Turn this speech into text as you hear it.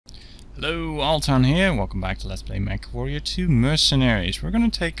Hello, Altan here. Welcome back to Let's Play Mechwarrior 2 Mercenaries. We're going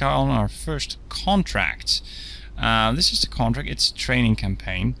to take on our first contract. This is the contract. It's a training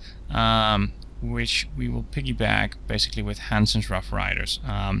campaign, which we will piggyback basically with Hansen's Rough Riders.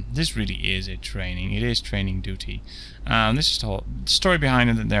 This really is a training. It is training duty. This is the whole story behind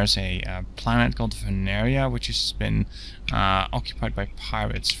it. That there's a planet called Mechwarrior, which has been occupied by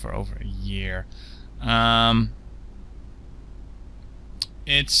pirates for over a year.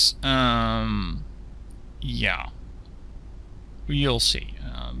 It's yeah, you'll see.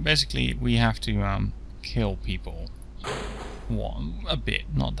 Basically we have to kill people. Well, a bit,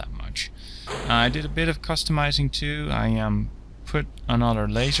 not that much. I did a bit of customizing too. I put another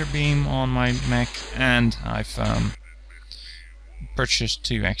laser beam on my mech, and I've purchased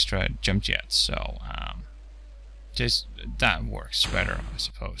 2 extra jump jets, so that works better, I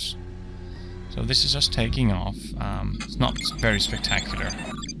suppose. So this is us taking off. It's not very spectacular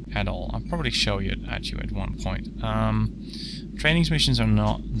at all. I'll probably show it at you at one point. Training missions are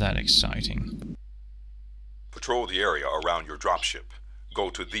not that exciting. Patrol the area around your dropship. Go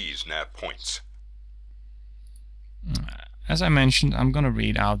to these nav points. As I mentioned, I'm going to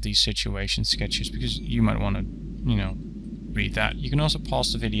read out these situation sketches because you might want to, read that. You can also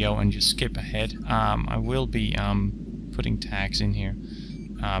pause the video and just skip ahead. I will be putting tags in here.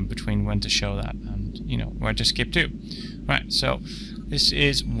 Between when to show that and where to skip to. Right, so this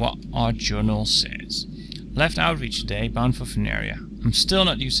is what our journal says. Left outreach today, bound for Mechwarrior. I'm still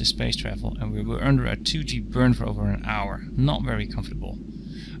not used to space travel, and we were under a 2G burn for over an hour. Not very comfortable.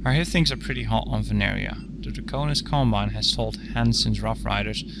 I hear things are pretty hot on Mechwarrior. The Draconis Combine has told Hansen's Rough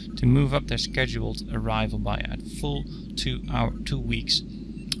Riders to move up their scheduled arrival by a full 2 weeks.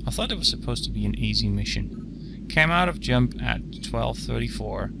 I thought it was supposed to be an easy mission. Came out of jump at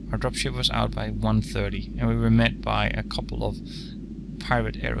 12:34, our dropship was out by 1:30, and we were met by a couple of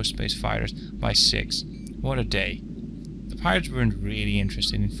pirate aerospace fighters by 6. What a day. The pirates weren't really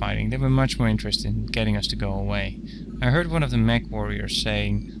interested in fighting, they were much more interested in getting us to go away. I heard one of the Mechwarriors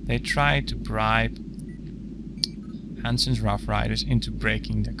saying they tried to bribe Hansen's Rough Riders into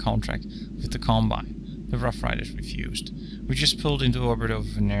breaking their contract with the Combine. The Rough Riders refused. We just pulled into orbit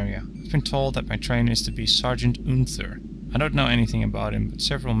over Mechwarrior. I've been told that my trainer is to be Sergeant Unther. I don't know anything about him, but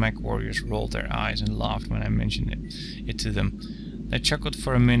several Mechwarriors rolled their eyes and laughed when I mentioned it to them. They chuckled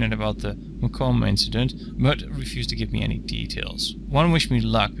for a minute about the Mukoma incident, but refused to give me any details. One wished me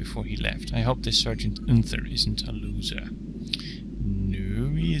luck before he left. I hope this Sergeant Unther isn't a loser.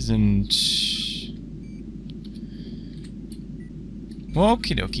 No, he isn't.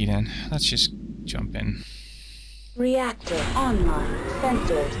 Okie dokie then. Let's just jump in. Reactor online.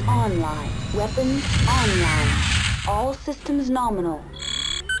 Sensors online. Weapons online. All systems nominal.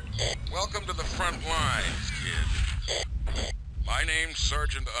 Welcome to the front lines, kid. My name's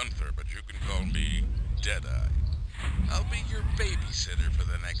Sergeant Unther, but you can call me Deadeye. I'll be your babysitter for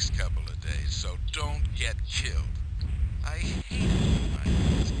the next couple of days, so don't get killed. I hate it when I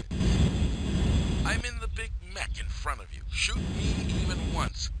get killed. I'm in the big mech in front of you. Shoot me even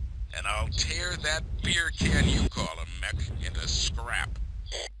once, and I'll tear that beer can you call a mech into scrap.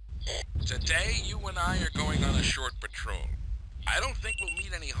 Today, you and I are going on a short patrol. I don't think we'll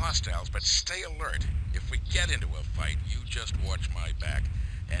meet any hostiles, but stay alert. If we get into a fight, you just watch my back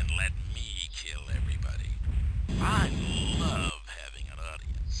and let me kill everybody. I love having an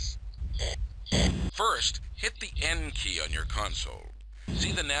audience. First, hit the N key on your console.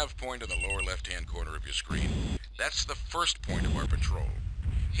 See the nav point in the lower left-hand corner of your screen? That's the first point of our patrol.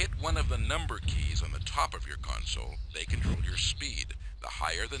 Hit one of the number keys on the top of your console. They control your speed. The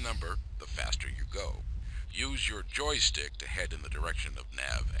higher the number, the faster you go. Use your joystick to head in the direction of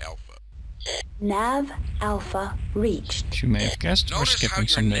Nav Alpha. Nav Alpha reached. You may have guessed we're Notice how skipping your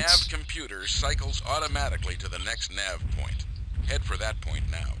some nav bits. computer cycles automatically to the next nav point. Head for that point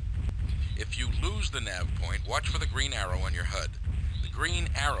now. If you lose the nav point, watch for the green arrow on your HUD. The green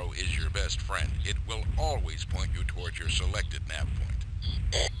arrow is your best friend. It will always point you towards your selected nav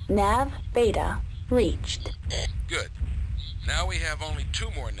point. Nav Beta reached. Good. Now we have only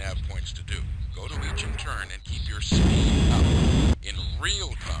 2 more nav points to do. Go to each in turn and keep your speed up. In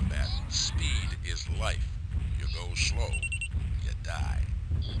real combat, speed is life. You go slow, you die.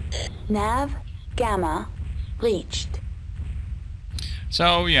 Nav Gamma reached.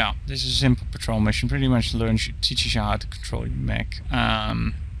 So yeah, this is a simple patrol mission. Pretty much teaches you how to control your mech.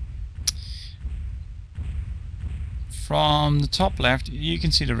 From the top left, you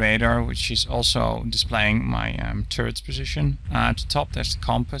can see the radar, which is also displaying my turret's position. At the top, there's the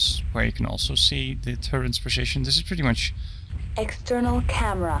compass, where you can also see the turret's position. This is pretty much External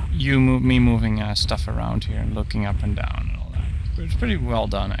camera. me moving stuff around here and looking up and down and all that. It's pretty well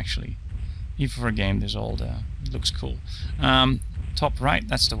done, actually. Even for a game this old, it looks cool. Top right,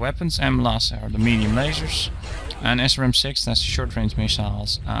 that's the weapons. MLAS are the medium lasers. And SRM-6, that's the short-range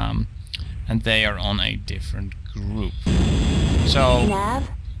missiles. And they are on a different group. So, Nav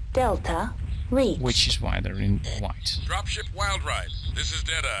Delta reached. which is why they're in white. Dropship Wild Ride, this is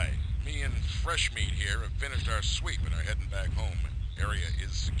Deadeye. Me and Fresh Meat here have finished our sweep and are heading back home. Area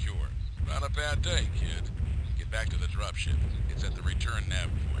is secure. Not a bad day, kid. Get back to the dropship. It's at the return nav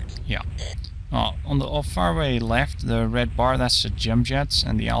point. Yeah. On the far way left, the red bar, that's the jump jets,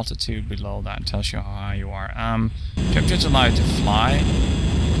 and the altitude below that tells you how high you are. Jump jets allow you to fly.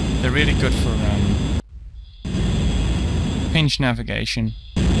 They're really good for pinch navigation.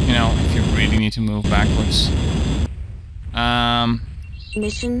 You know, if you really need to move backwards.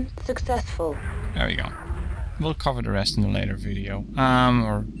 Mission successful. There we go. We'll cover the rest in a later video,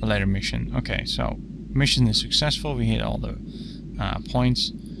 or a later mission. Okay, so mission is successful. We hit all the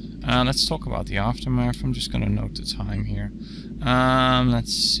points. Let's talk about the aftermath. I'm just going to note the time here.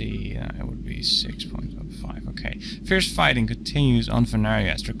 Let's see. It would be 6.05. Okay. Fierce fighting continues on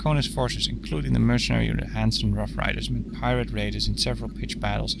Mechwarrior as Draconis forces, including the Mercenary unit Hansen Rough Riders, met pirate raiders in several pitched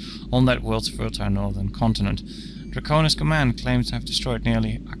battles on that world's fertile northern continent. Draconis command claims to have destroyed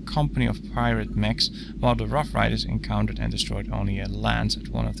nearly a company of pirate mechs, while the Rough Riders encountered and destroyed only a lance at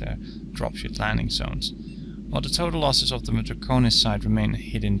one of their dropship landing zones. While the total losses of the Draconis side remain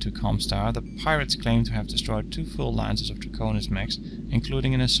hidden to Comstar, the pirates claim to have destroyed 2 full lances of Draconis mechs,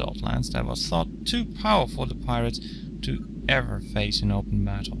 including an assault lance that was thought too powerful for the pirates to ever face in open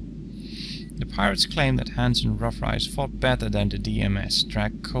battle. The pirates claim that Hansen Rough Riders fought better than the DMS,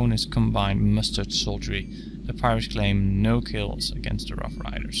 Draconis combined mustard soldiery. The pirates claim no kills against the Rough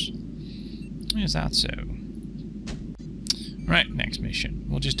Riders. Is that so? Right, next mission.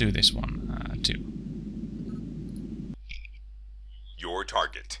 We'll just do this one, too. Your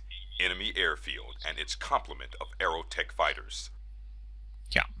target, enemy airfield and its complement of aerotech fighters.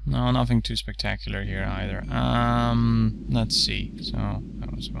 Yeah, no, nothing too spectacular here either. Let's see. So,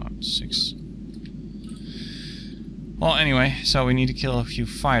 that was about 6. Well, anyway, so we need to kill a few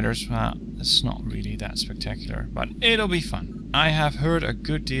fighters. It's not really that spectacular, but it'll be fun. I have heard a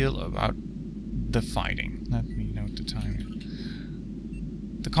good deal about the fighting. Let me note the time here.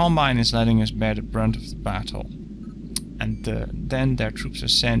 The Combine is letting us bear the brunt of the battle. And then their troops are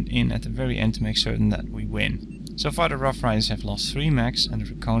sent in at the very end to make certain that we win. So far the Rough Riders have lost 3 mechs and the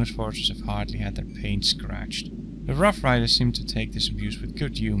Draconis forces have hardly had their paint scratched. The Rough Riders seem to take this abuse with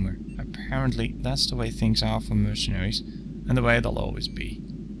good humour. Apparently that's the way things are for mercenaries, and the way they'll always be.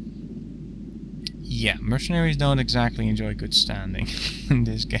 Yeah, mercenaries don't exactly enjoy good standing in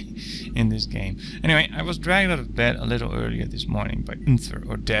this game. Anyway, I was dragged out of bed a little earlier this morning by Unther,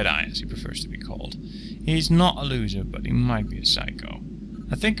 or Deadeye as he prefers to be called. He's not a loser, but he might be a psycho.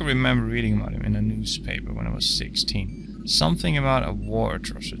 I think I remember reading about him in a newspaper when I was 16. Something about a war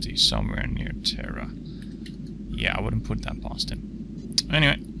atrocity somewhere near Terra. Yeah, I wouldn't put that past him.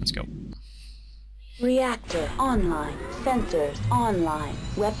 Anyway, let's go. Reactor online. Sensors online.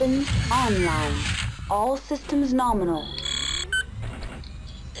 Weapons online. All systems nominal.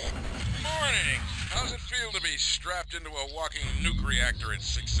 Morning! How's it feel to be strapped into a walking nuke reactor at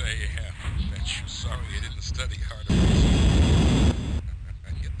 6 a.m.? Bet you sorry you didn't study harder.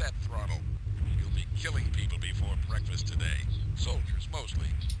 Hit that throttle. You'll be killing people before breakfast today. Soldiers mostly,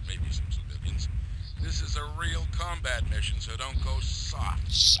 maybe some civilians. This is a real combat mission, so don't go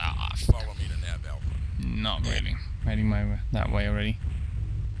soft. Soft. Follow me to Nav Alpha. Not really. Heading that way already.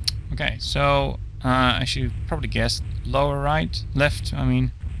 Okay, so as you probably guessed, lower right, left, I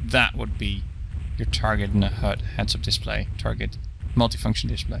mean, that would be your target in the HUD, heads-up display, target, multifunction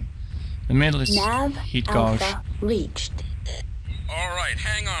display. The middle is Nav heat gauge. Alpha reached. Alright,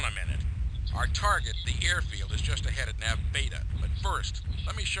 hang on a minute. Our target, the airfield, is just ahead at Nav Beta. But first,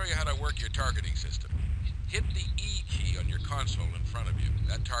 let me show you how to work your targeting system. Hit the E key on your console in front of you.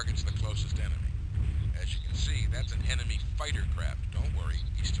 That target's the closest enemy. As you can see, that's an enemy fighter craft. Don't worry,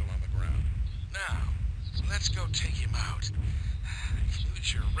 he's still on the ground. Now, let's go take him out.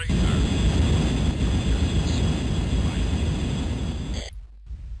 Use your radar.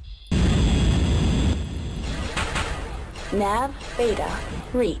 Nav Beta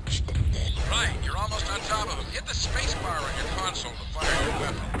reached. Right, you're almost on top of him. Hit the space bar on your console to fire your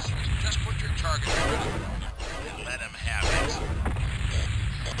weapons. Just put your target in front of him and let him have it.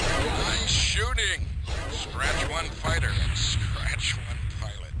 Nice shooting. Scratch one fighter and scratch one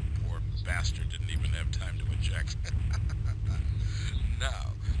pilot. Poor bastard didn't even have time to eject.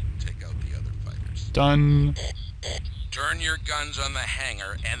 Now, take out the other fighters. Done. Turn your guns on the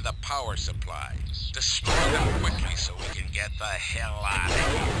hangar and the power supply. Destroy them quickly so we can get the hell out of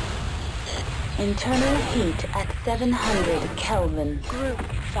here. Internal heat at 700 Kelvin. Group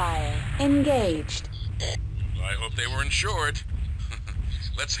fire. Engaged. I hope they were insured.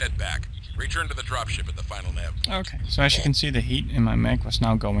 Let's head back. Return to the dropship at the final nav. Okay, so as you can see, the heat in my mech was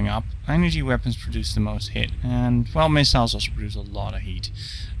now going up. Energy weapons produce the most heat, and, well, missiles also produce a lot of heat.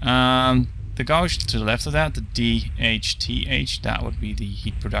 The gauge to the left of that, the DHTH, that would be the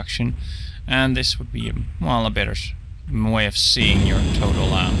heat production. And this would be, well, a better way of seeing your total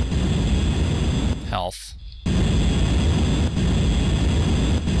health.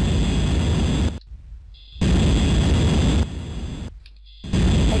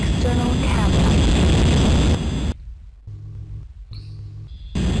 External camera.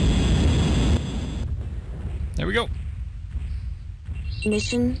 There we go.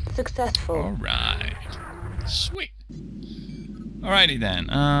 Mission successful. Alright. Sweet. Alrighty then.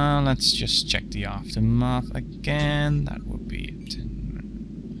 Let's just check the aftermath again. That would be it.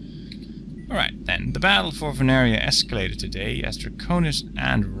 Alright then. The battle for Mechwarrior escalated today as Draconis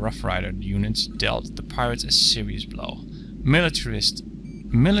and Rough Rider units dealt the pirates a serious blow.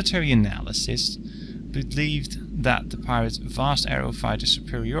 Military analysts believed that the pirates' vast aero fighter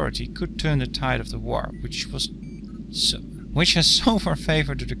superiority could turn the tide of the war, which has so far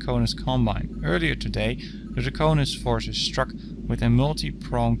favored the Draconis Combine. Earlier today, the Draconis forces struck with a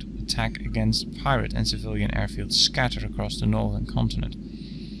multi-pronged attack against pirate and civilian airfields scattered across the northern continent.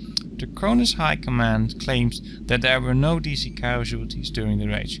 Draconis High Command claims that there were no DC casualties during the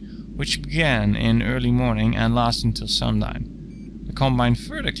raid, which began in early morning and lasted until sundown. The Combine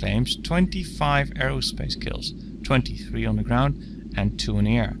further claims 25 aerospace kills, 23 on the ground and 2 in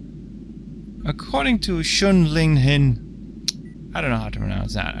the air. According to Shun Ling Hin, I don't know how to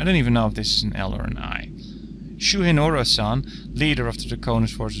pronounce that. I don't even know if this is an L or an I. Shuhin Oro-san, leader of the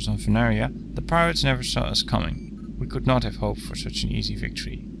Draconis forces on Mechwarrior, the pirates never saw us coming. We could not have hoped for such an easy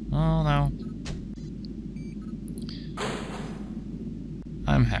victory. Oh no.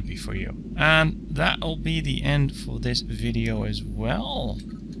 I'm happy for you. And that'll be the end for this video as well.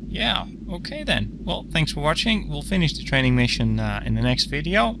 Yeah, okay then. Well, thanks for watching. We'll finish the training mission in the next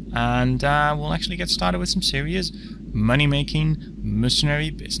video, and we'll actually get started with some serious money-making mercenary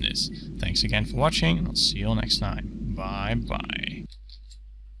business. Thanks again for watching, and I'll see you all next time. Bye bye.